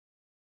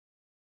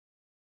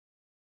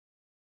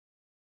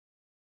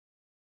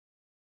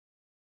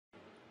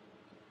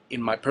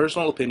In my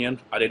personal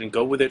opinion, I didn't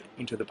go with it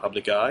into the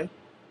public eye.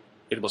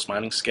 It was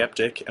Smiling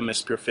Skeptic and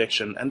Miss Pure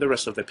Fiction and the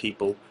rest of the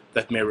people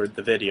that mirrored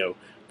the video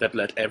that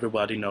let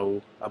everybody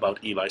know about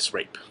Eli's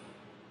rape.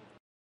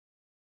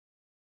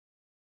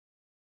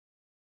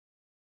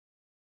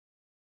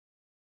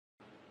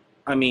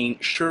 I mean,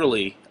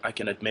 surely I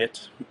can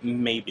admit,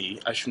 maybe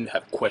I shouldn't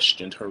have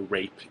questioned her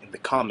rape in the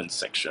comments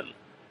section.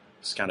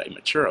 It's kinda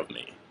immature of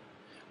me.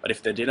 But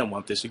if they didn't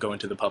want this to go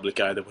into the public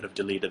eye, they would have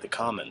deleted the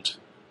comment.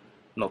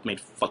 Not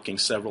made fucking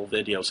several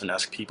videos and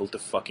asked people to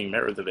fucking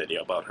mirror the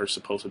video about her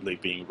supposedly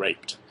being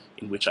raped,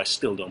 in which I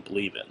still don't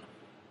believe in.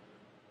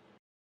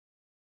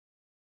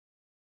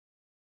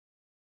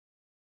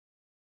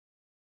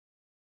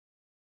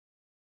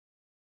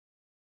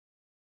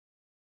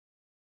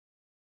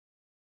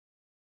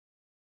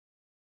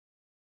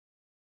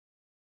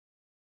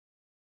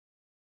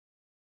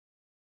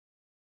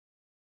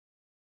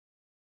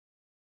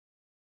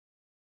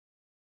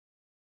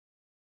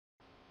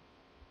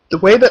 The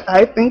way that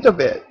I think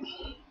of it,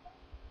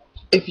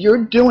 if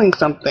you're doing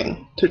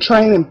something to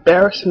try and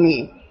embarrass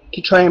me,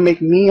 to try and make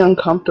me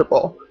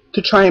uncomfortable,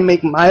 to try and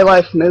make my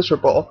life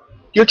miserable,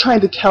 you're trying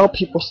to tell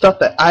people stuff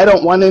that I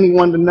don't want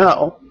anyone to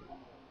know.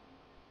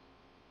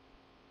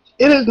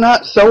 It is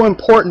not so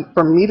important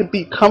for me to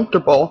be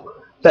comfortable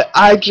that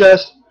I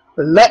just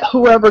let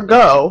whoever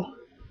go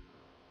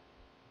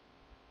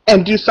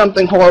and do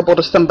something horrible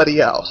to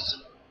somebody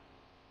else.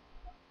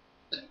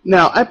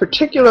 Now, I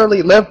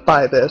particularly live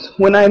by this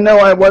when I know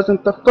I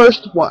wasn't the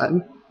first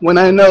one, when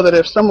I know that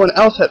if someone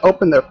else had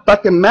opened their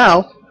fucking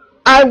mouth,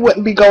 I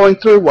wouldn't be going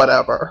through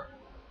whatever.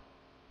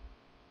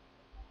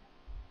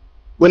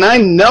 When I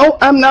know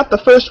I'm not the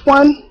first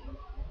one,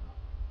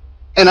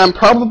 and I'm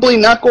probably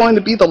not going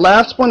to be the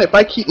last one if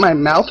I keep my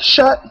mouth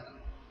shut,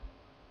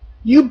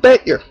 you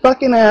bet your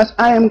fucking ass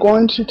I am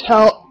going to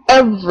tell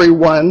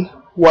everyone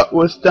what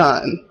was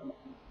done.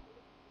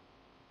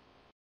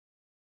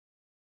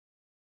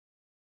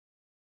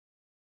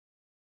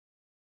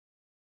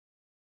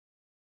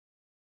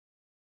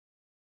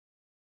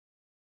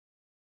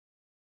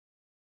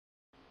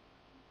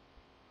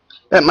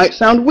 That might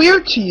sound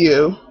weird to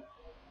you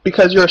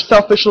because you're a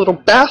selfish little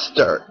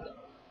bastard.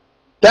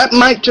 That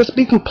might just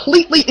be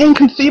completely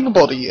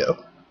inconceivable to you.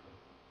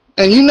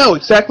 And you know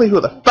exactly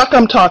who the fuck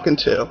I'm talking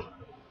to.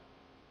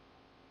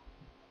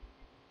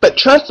 But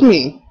trust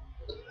me,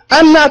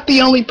 I'm not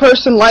the only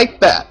person like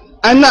that.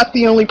 I'm not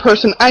the only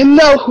person I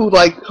know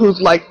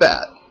who's like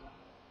that.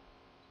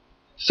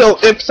 So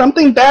if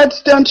something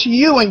bad's done to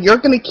you and you're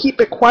going to keep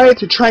it quiet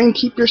to try and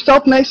keep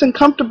yourself nice and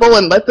comfortable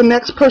and let the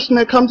next person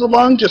that comes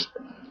along just,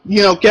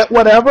 get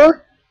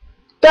whatever,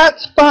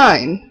 that's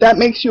fine. That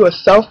makes you a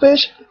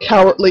selfish,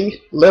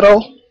 cowardly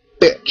little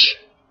bitch.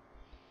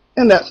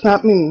 And that's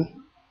not me.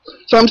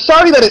 So I'm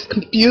sorry that it's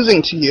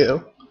confusing to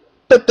you,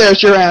 but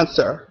there's your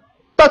answer.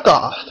 Fuck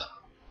off.